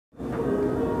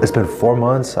It's been 4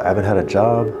 months, I haven't had a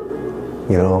job,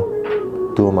 you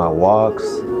know, doing my walks,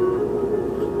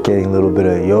 getting a little bit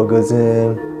of yogas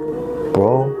in.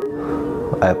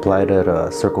 Bro, I applied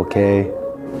at Circle K,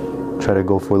 try to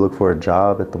look for a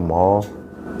job at the mall,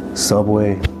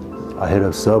 Subway. I hit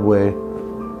up Subway,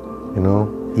 you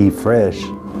know, eat fresh.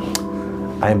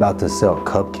 I ain't about to sell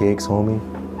cupcakes, homie.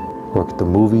 Work at the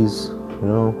movies, you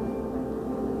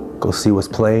know, go see what's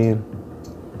playing,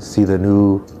 see the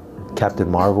new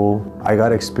Captain Marvel. I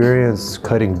got experience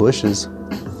cutting bushes.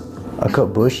 I cut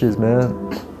bushes, man.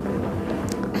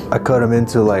 I cut them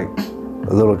into like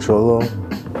a little cholo,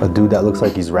 a dude that looks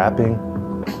like he's rapping.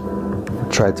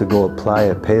 Tried to go apply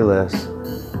at Payless,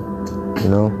 you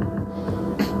know,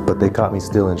 but they caught me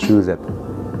stealing shoes at.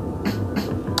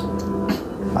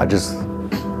 I just,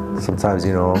 sometimes,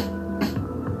 you know,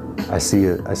 I see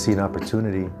an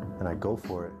opportunity and I go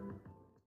for it.